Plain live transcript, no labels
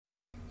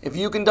If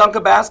you can dunk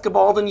a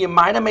basketball, then you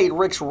might have made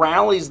Rick's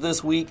Rallies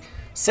this week.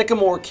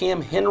 Sycamore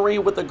Cam Henry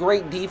with a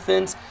great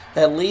defense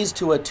that leads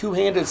to a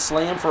two-handed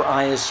slam for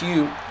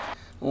ISU.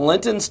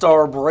 Linton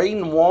star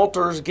Braden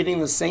Walters getting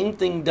the same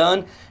thing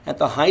done at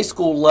the high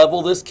school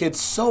level. This kid's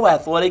so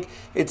athletic,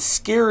 it's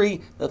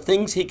scary the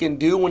things he can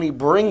do when he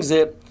brings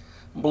it.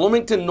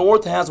 Bloomington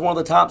North has one of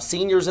the top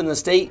seniors in the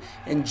state,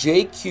 and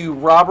J.Q.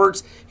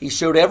 Roberts. He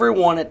showed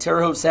everyone at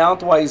Terre Haute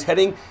South why he's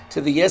heading to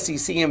the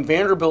SEC in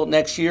Vanderbilt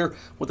next year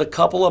with a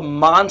couple of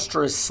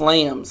monstrous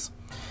slams.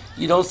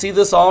 You don't see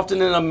this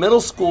often in a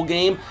middle school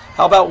game.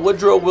 How about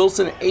Woodrow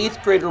Wilson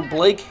 8th grader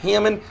Blake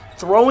Hammond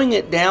throwing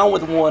it down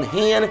with one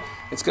hand?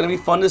 It's going to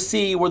be fun to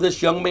see where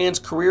this young man's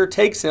career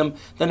takes him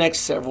the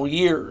next several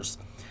years.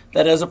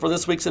 That does it for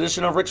this week's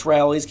edition of Rick's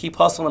Rallies. Keep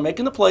hustling and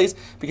making the plays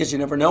because you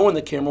never know when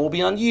the camera will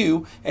be on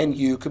you, and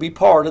you could be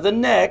part of the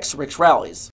next Rick's Rallies.